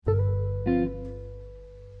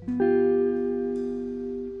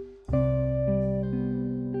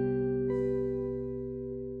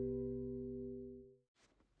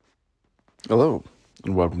Hello,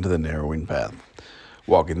 and welcome to the Narrowing Path,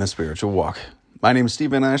 walking the spiritual walk. My name is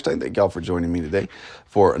Stephen Einstein. Thank y'all for joining me today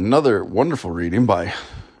for another wonderful reading by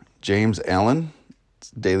James Allen,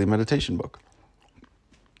 Daily Meditation book.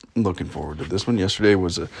 I'm looking forward to this one. Yesterday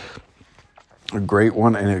was a great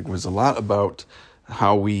one, and it was a lot about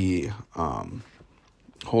how we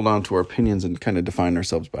hold on to our opinions and kind of define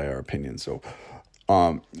ourselves by our opinions. So,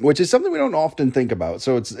 which is something we don't often think about.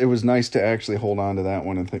 So it was nice to actually hold on to that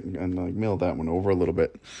one and mill that one over a little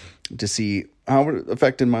bit to see how it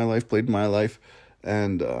affected my life, played in my life,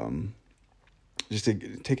 and just to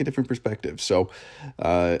take a different perspective. So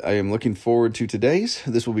I am looking forward to today's.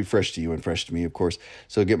 This will be fresh to you and fresh to me, of course.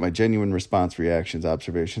 So get my genuine response, reactions,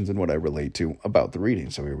 observations, and what I relate to about the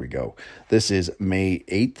reading. So here we go. This is May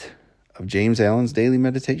 8th of James Allen's Daily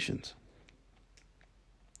Meditations.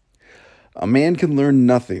 A man can learn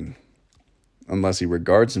nothing unless he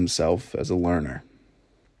regards himself as a learner.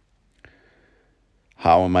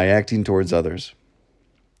 How am I acting towards others?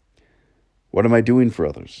 What am I doing for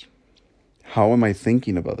others? How am I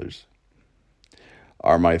thinking of others?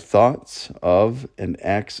 Are my thoughts of and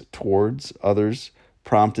acts towards others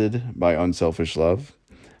prompted by unselfish love,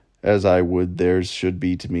 as I would theirs should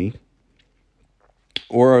be to me?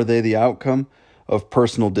 Or are they the outcome of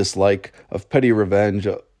personal dislike, of petty revenge,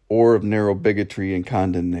 or of narrow bigotry and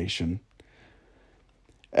condemnation?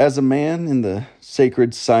 As a man in the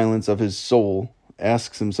sacred silence of his soul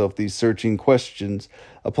asks himself these searching questions,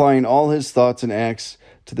 applying all his thoughts and acts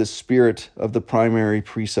to the spirit of the primary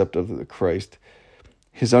precept of the Christ,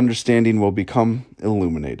 his understanding will become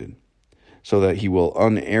illuminated, so that he will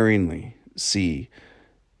unerringly see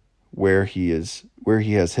where he has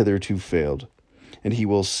hitherto failed, and he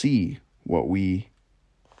will see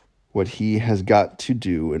what he has got to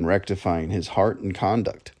do in rectifying his heart and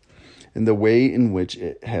conduct, and the way in which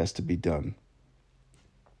it has to be done.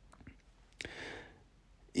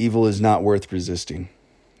 Evil is not worth resisting.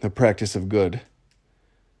 The practice of good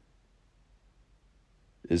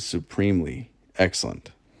is supremely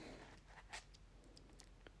excellent.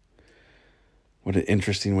 What an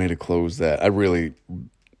interesting way to close that. I really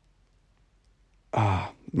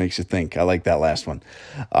makes you think. I like that last one.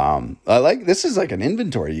 This is like an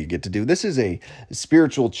inventory you get to do. This is a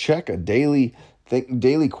spiritual check, a daily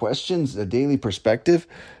questions, a daily perspective,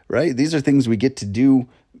 right? These are things we get to do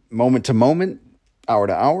moment to moment, hour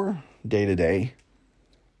to hour, day to day,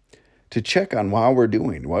 to check on how we're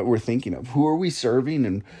doing, what we're thinking of, who are we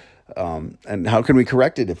serving, and how can we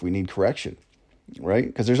correct it if we need correction, right?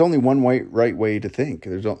 Because there's only one right way to think.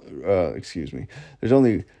 There's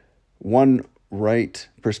only one right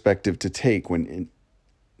perspective to take when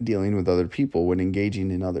dealing with other people, when engaging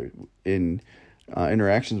in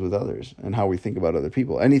interactions with others, and how we think about other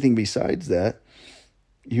people. Anything besides that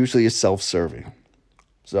usually is self-serving.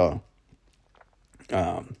 So,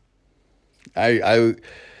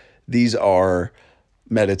 these are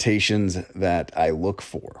meditations that I look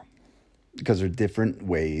for because they're different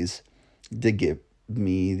ways to give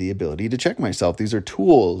me the ability to check myself. These are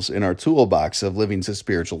tools in our toolbox of living a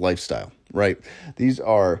spiritual lifestyle, right? These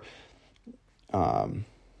are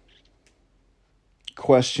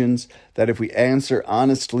questions that if we answer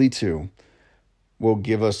honestly to, will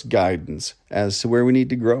give us guidance as to where we need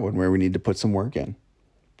to grow and where we need to put some work in,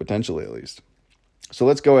 potentially at least. So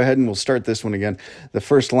let's go ahead and we'll start this one again. The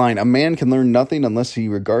first line: a man can learn nothing unless he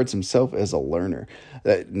regards himself as a learner.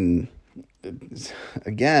 Again,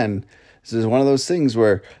 this is one of those things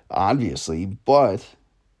where obviously, but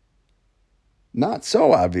not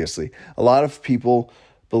so obviously, a lot of people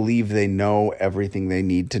believe they know everything they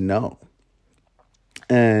need to know.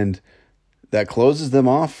 And that closes them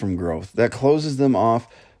off from growth. That closes them off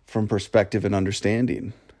from perspective and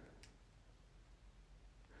understanding.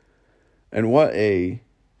 And what a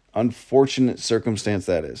unfortunate circumstance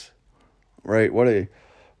that is, right? What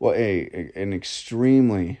an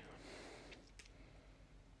extremely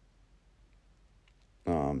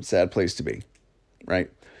sad place to be, right?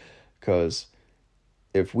 Because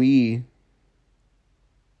if we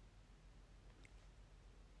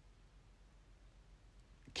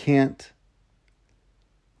can't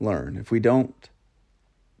learn, if we don't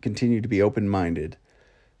continue to be open-minded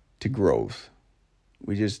to growth,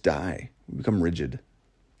 we just die. We become rigid.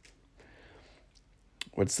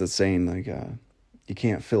 What's the saying? Like, you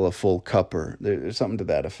can't fill a full cup, or there's something to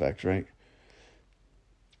that effect, right?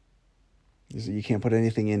 You can't put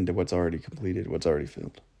anything into what's already completed, what's already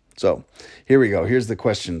filled. So here we go. Here's the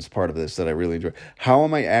questions part of this that I really enjoy. How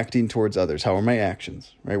am I acting towards others? How are my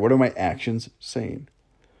actions, right? What are my actions saying?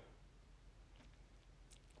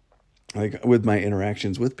 Like with my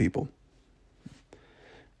interactions with people.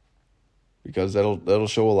 because that'll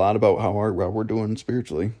show a lot about how we're doing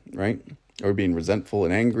spiritually, right? Are we being resentful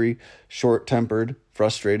and angry, short-tempered,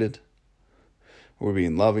 frustrated? Are we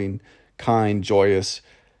being loving, kind, joyous,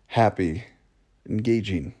 happy,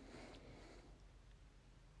 engaging?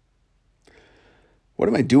 What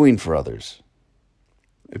am I doing for others?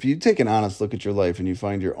 If you take an honest look at your life and you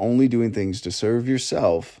find you're only doing things to serve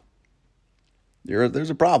yourself, there's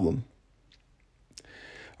a problem.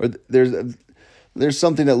 Or there's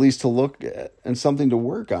something at least to look at and something to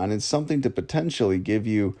work on and something to potentially give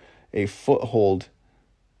you a foothold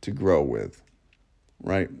to grow with,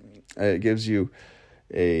 right? It gives you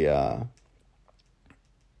a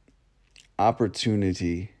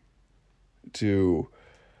opportunity to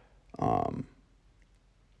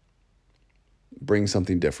bring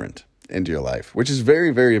something different into your life, which is very,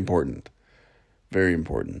 very important. Very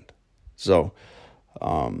important. So,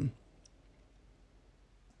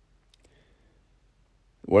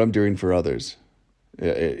 what I'm doing for others,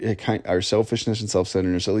 our selfishness and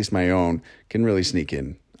self-centeredness, at least my own, can really sneak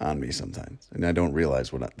in on me sometimes, and I don't realize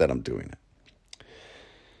that I'm doing it.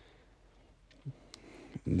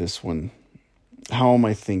 This one, how am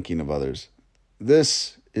I thinking of others?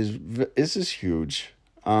 This is huge,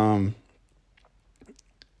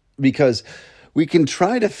 because we can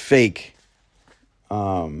try to fake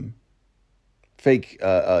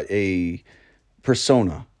a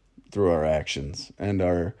persona through our actions and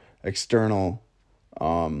our external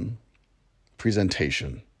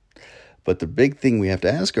presentation. But the big thing we have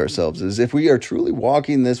to ask ourselves is, if we are truly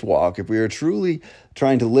walking this walk, if we are truly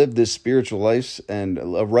trying to live this spiritual life and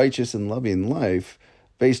a righteous and loving life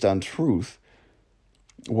based on truth,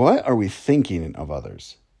 what are we thinking of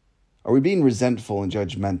others? Are we being resentful and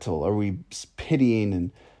judgmental? Are we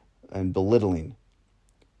pitying and belittling?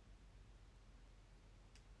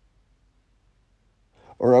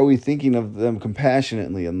 Or are we thinking of them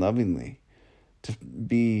compassionately and lovingly to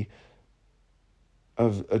be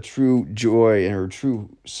of a true joy or a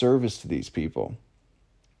true service to these people?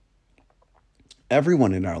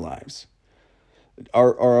 Everyone in our lives.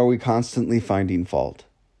 Are we constantly finding fault?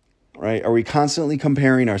 Right? Are we constantly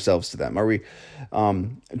comparing ourselves to them? Are we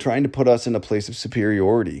trying to put us in a place of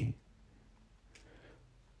superiority?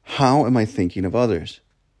 How am I thinking of others?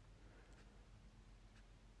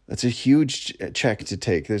 That's a huge check to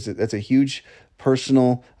take. That's a huge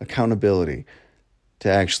personal accountability to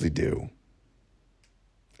actually do.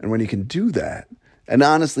 And when you can do that and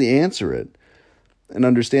honestly answer it and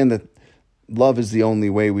understand that love is the only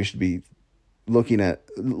way we should be looking at,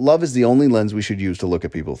 love is the only lens we should use to look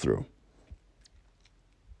at people through.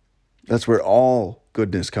 That's where all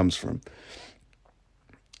goodness comes from.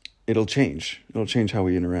 It'll change. It'll change how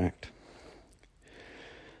we interact.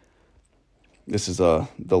 This is the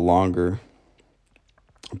longer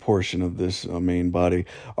portion of this main body.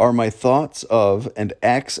 Are my thoughts of and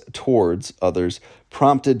acts towards others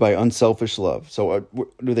prompted by unselfish love? So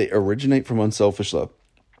do they originate from unselfish love?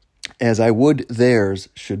 As I would theirs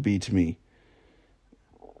should be to me.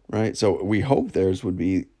 Right? So we hope theirs would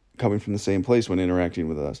be coming from the same place when interacting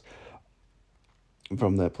with us.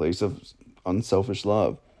 From that place of unselfish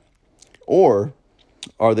love. Or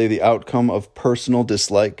are they the outcome of personal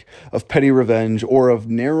dislike, of petty revenge, or of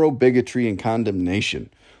narrow bigotry and condemnation?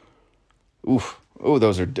 Oof. Oh,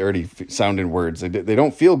 those are dirty sounding words. They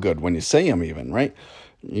don't feel good when you say them even, right?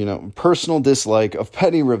 Personal dislike, of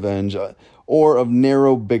petty revenge, or of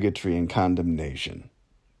narrow bigotry and condemnation.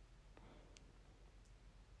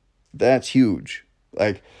 That's huge.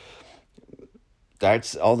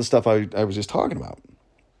 That's all the stuff I was just talking about.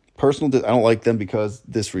 I don't like them because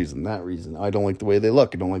this reason, that reason. I don't like the way they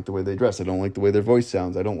look. I don't like the way they dress. I don't like the way their voice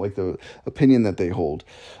sounds. I don't like the opinion that they hold.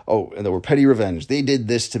 Oh, and they were petty revenge. They did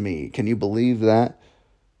this to me. Can you believe that?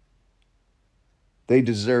 They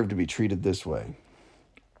deserve to be treated this way.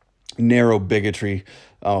 Narrow bigotry.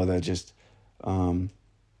 Oh, that just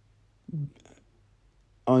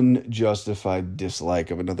unjustified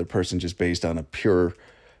dislike of another person just based on a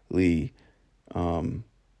purely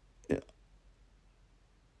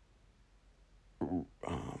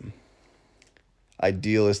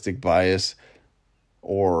idealistic bias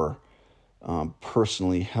or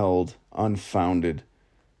personally held unfounded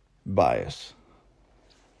bias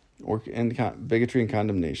and bigotry and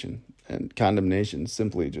condemnation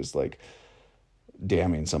simply just like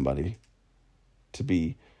damning somebody to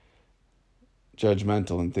be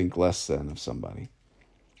judgmental and think less than of somebody.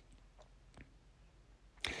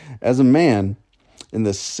 As a man, in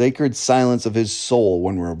the sacred silence of his soul,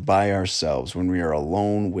 when we're by ourselves, when we are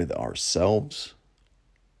alone with ourselves,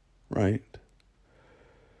 right?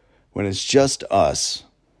 When it's just us,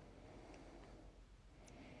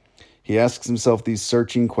 he asks himself these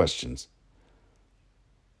searching questions.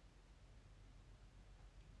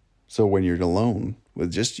 So when you're alone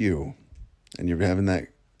with just you and you're having that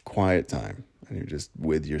quiet time and you're just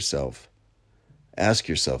with yourself, ask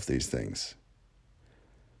yourself these things.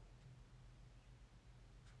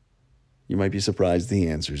 You might be surprised the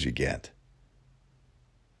answers you get.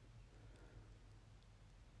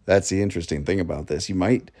 That's the interesting thing about this. You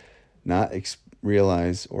might not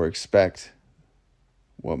realize or expect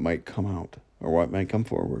what might come out or what might come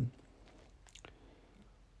forward.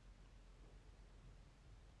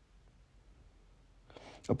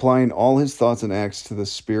 Applying all his thoughts and acts to the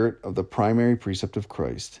spirit of the primary precept of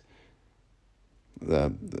Christ,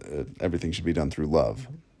 everything should be done through love.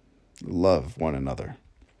 Love one another.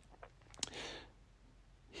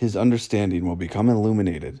 His understanding will become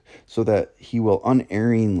illuminated so that he will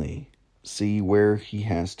unerringly see where he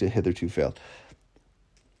has hitherto failed.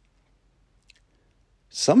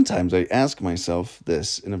 Sometimes I ask myself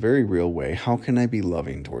this in a very real way. How can I be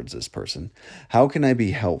loving towards this person? How can I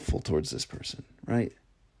be helpful towards this person, right?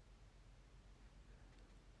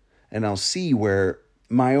 And I'll see where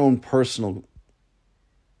my own personal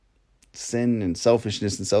sin and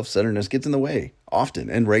selfishness and self-centeredness gets in the way often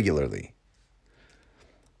and regularly.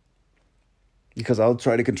 Because I'll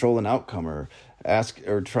try to control an outcome or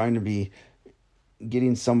trying to be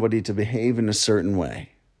getting somebody to behave in a certain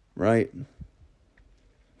way, right?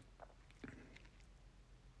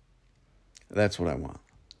 That's what I want.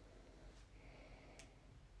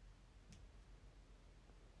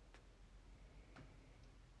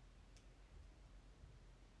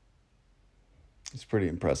 It's pretty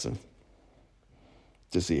impressive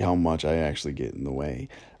to see how much I actually get in the way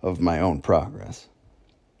of my own progress.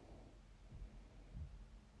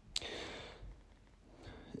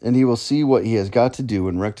 And he will see what he has got to do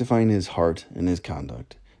in rectifying his heart and his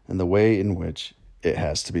conduct and the way in which it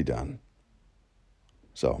has to be done.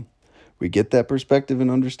 So we get that perspective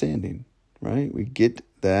and understanding, right? We get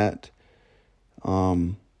that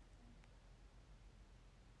that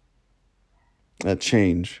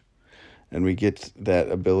change, and we get that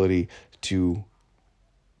ability to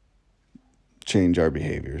change our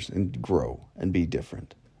behaviors and grow and be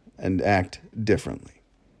different and act differently,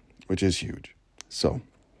 which is huge. So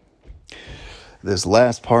this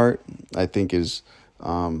last part, I think, is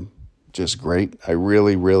just great. I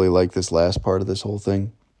really, really like this last part of this whole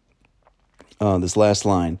thing. This last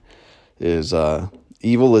line is,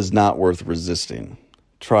 evil is not worth resisting.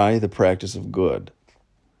 Try the practice of good.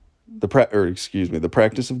 The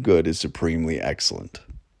practice of good is supremely excellent.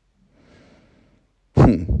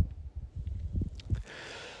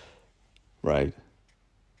 Right.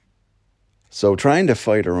 So trying to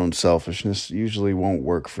fight our own selfishness usually won't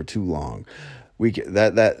work for too long.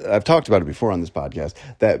 That I've talked about it before on this podcast.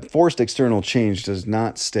 That forced external change does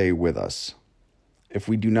not stay with us if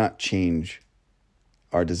we do not change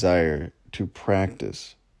our desire to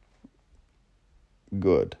practice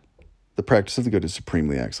good. The practice of the good is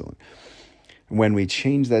supremely excellent. When we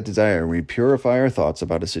change that desire, we purify our thoughts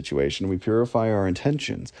about a situation, we purify our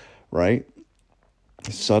intentions, right?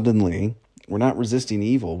 Suddenly, we're not resisting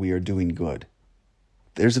evil, we are doing good.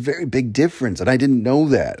 There's a very big difference, and I didn't know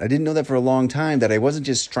that. I didn't know that for a long time, that I wasn't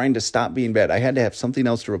just trying to stop being bad. I had to have something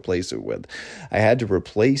else to replace it with. I had to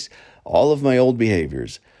replace all of my old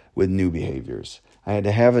behaviors with new behaviors. I had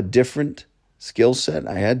to have a different skill set.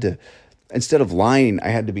 I had to, instead of lying, I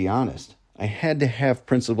had to be honest. I had to have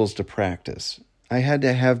principles to practice. I had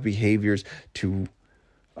to have behaviors to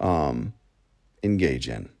engage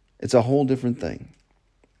in. It's a whole different thing.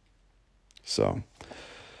 So,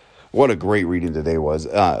 what a great reading today was.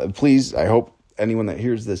 Please, I hope anyone that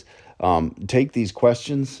hears this, take these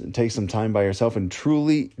questions and take some time by yourself and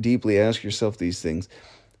truly, deeply ask yourself these things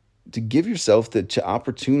to give yourself the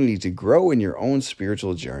opportunity to grow in your own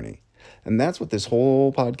spiritual journey. And that's what this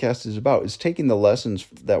whole podcast is about, is taking the lessons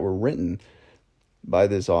that were written by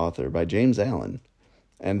this author, by James Allen,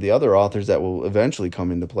 and the other authors that will eventually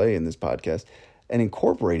come into play in this podcast, and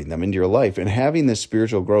incorporating them into your life and having this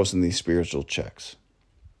spiritual growth and these spiritual checks.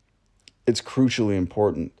 It's crucially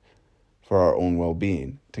important for our own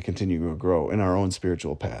well-being to continue to grow in our own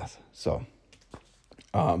spiritual path. So,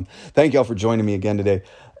 thank y'all for joining me again today.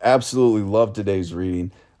 Absolutely loved today's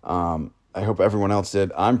reading. I hope everyone else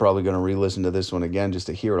did. I'm probably going to re-listen to this one again just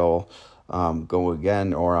to hear it all go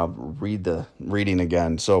again, or I'll read the reading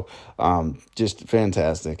again. So, just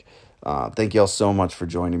fantastic. Thank y'all so much for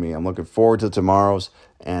joining me. I'm looking forward to tomorrow's,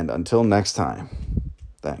 and until next time,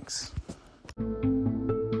 thanks.